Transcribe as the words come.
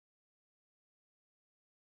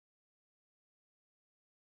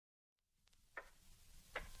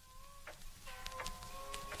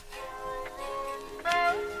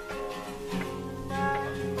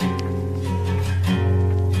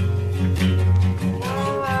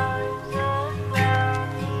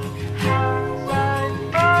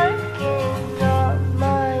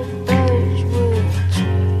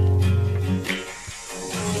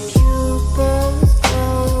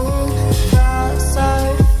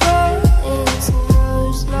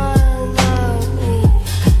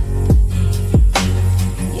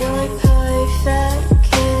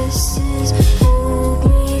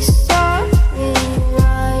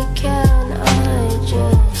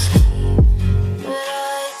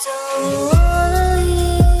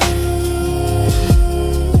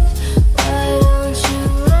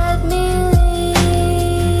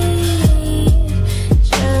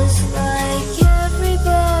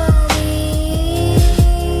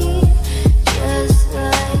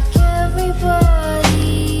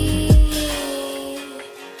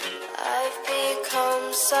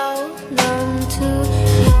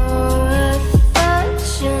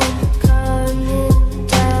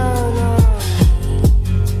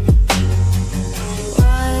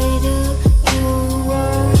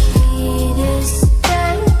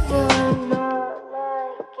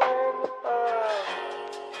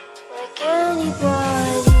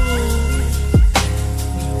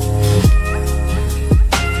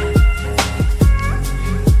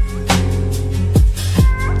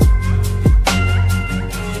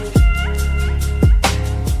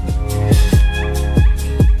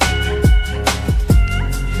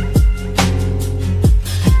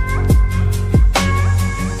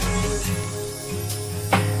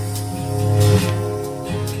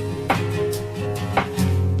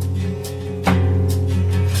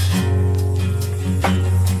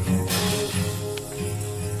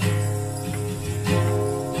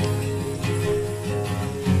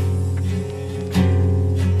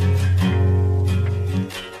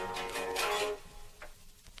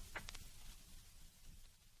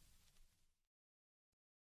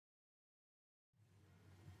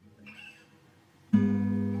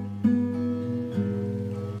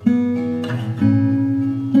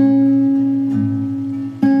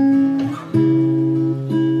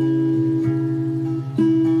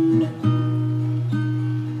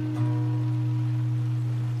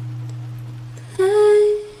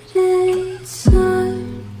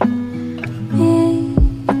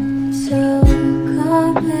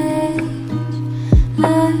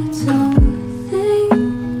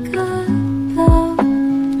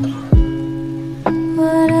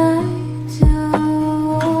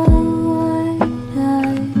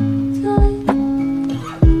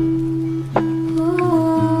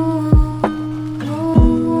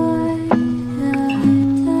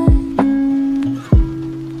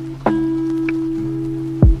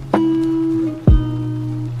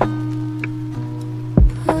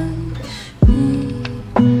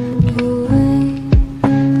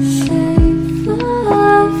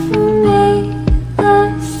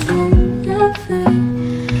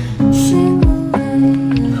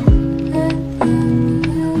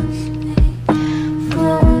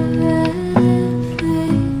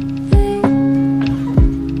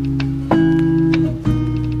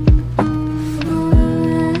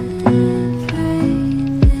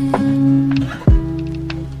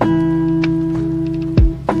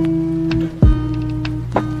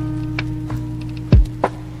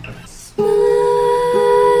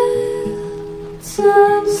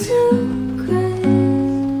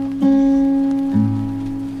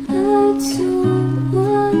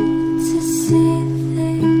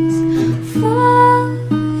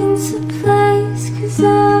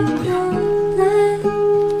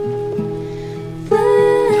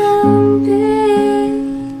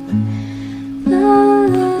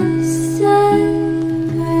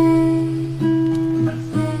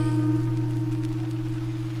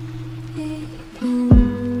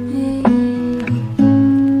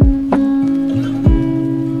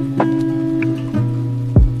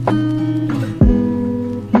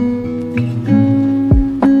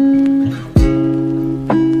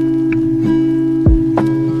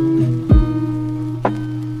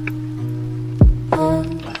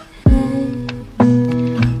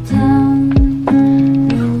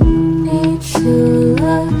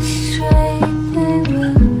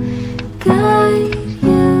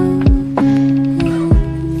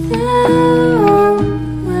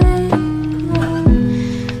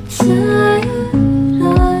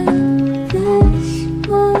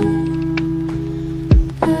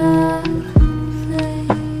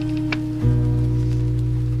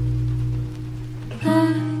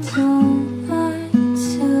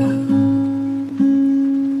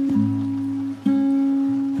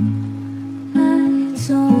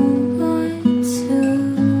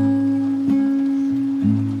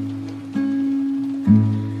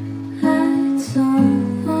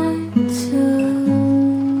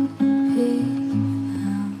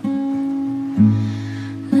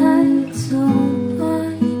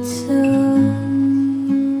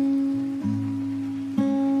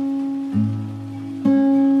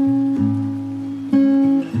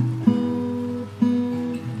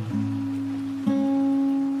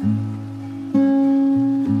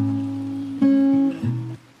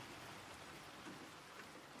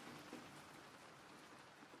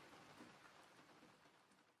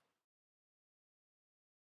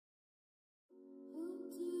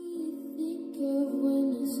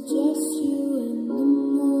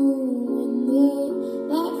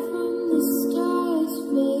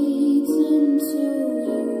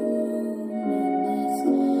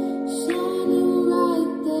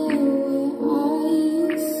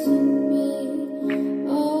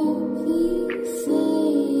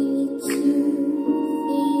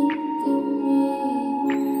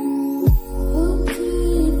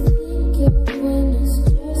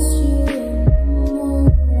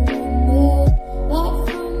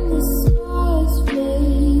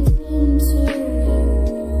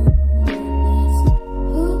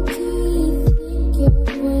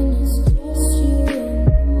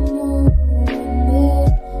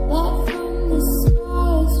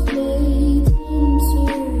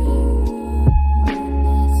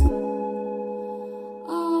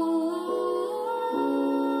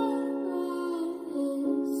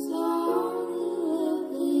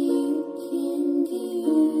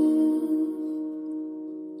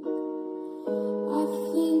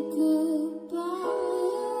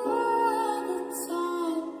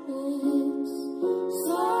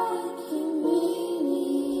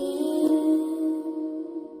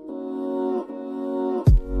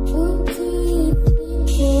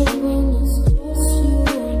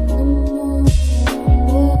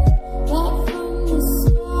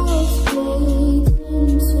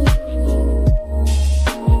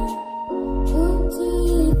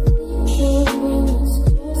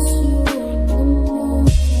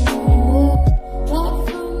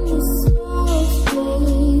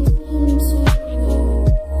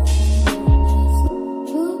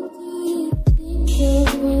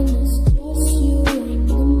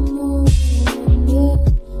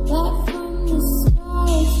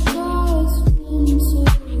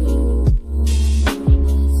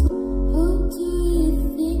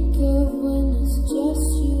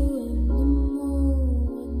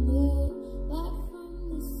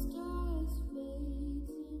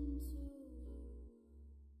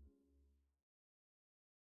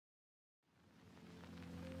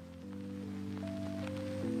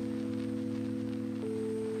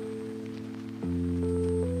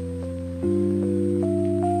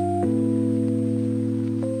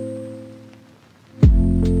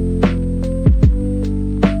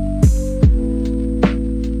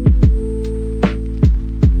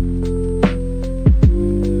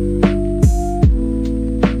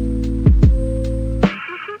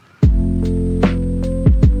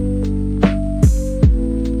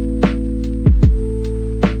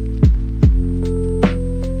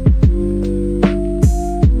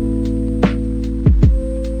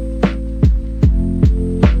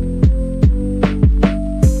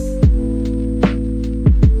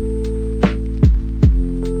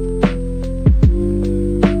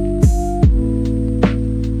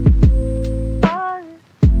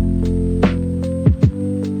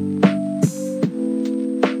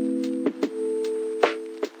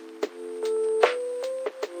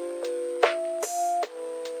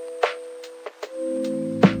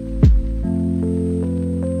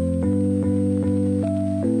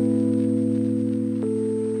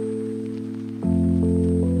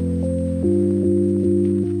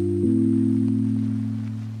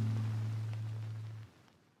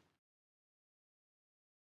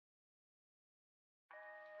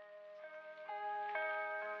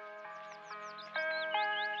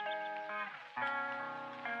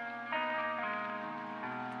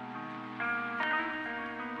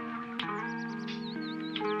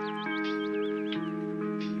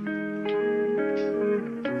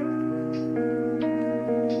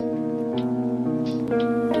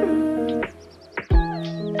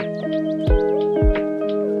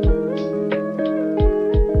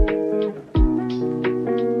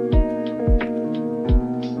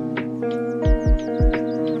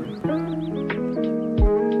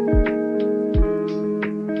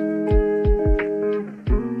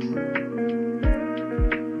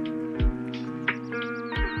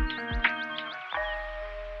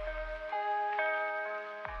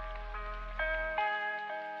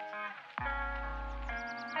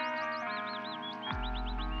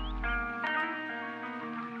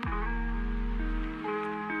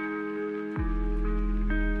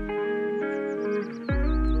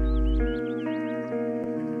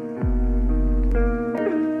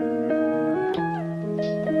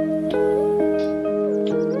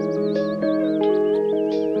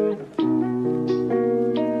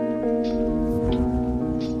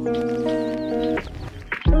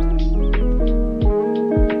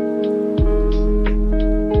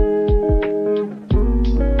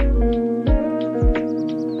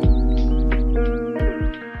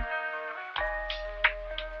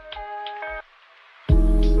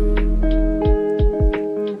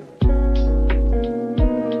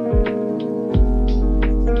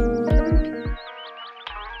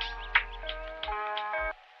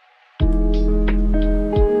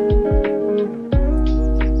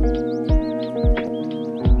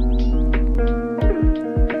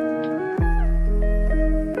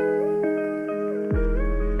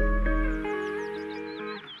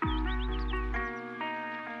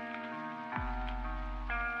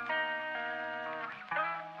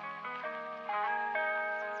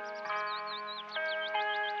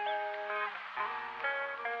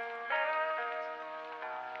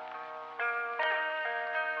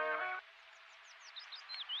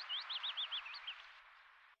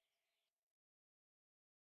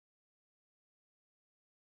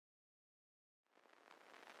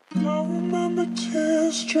I remember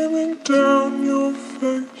tears streaming down your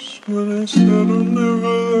face when I said I'll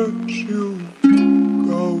never let you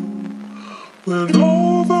go. When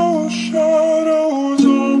all those shadows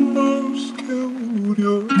almost killed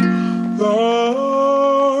your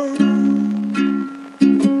life,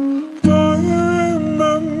 I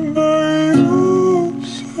remember you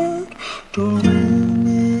said, don't leave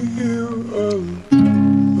me here alone.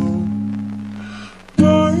 I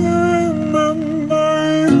remember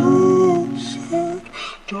you said,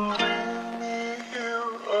 don't leave me here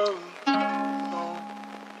alone.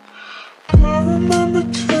 I remember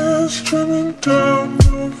tears streaming down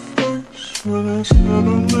your face when I said I'll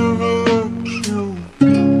never let you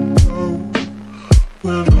go.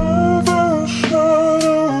 When all those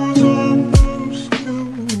shadows almost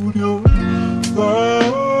killed your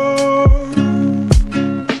life,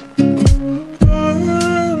 I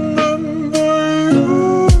remember you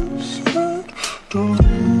said, don't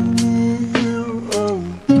leave me here alone.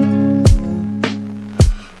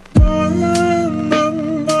 I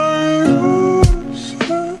remember you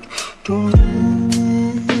said, don't leave me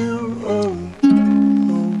here alone.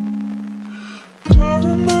 I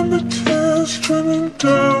remember tears streaming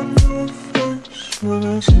down your face when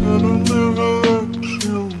I said I'll never let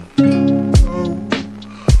you go.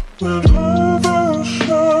 When all those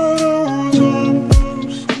shadows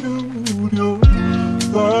almost killed your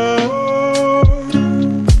life,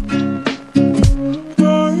 I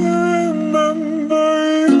remember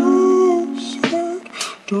you said,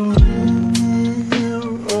 don't leave me here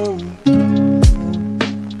alone.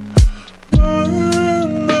 I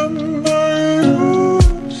remember you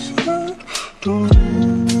said, don't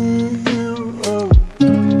leave me here alone.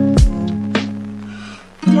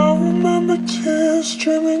 I remember tears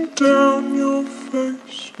streaming down your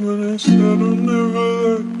face when I said I'll never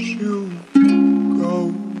let you go.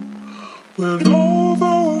 When all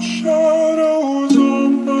those shadows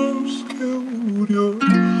almost killed your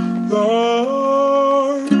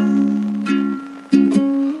life,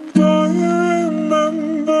 I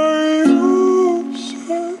remember you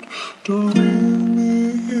said, don't leave me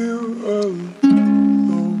here alone.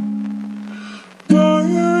 I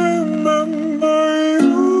remember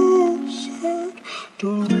you said,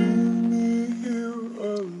 don't leave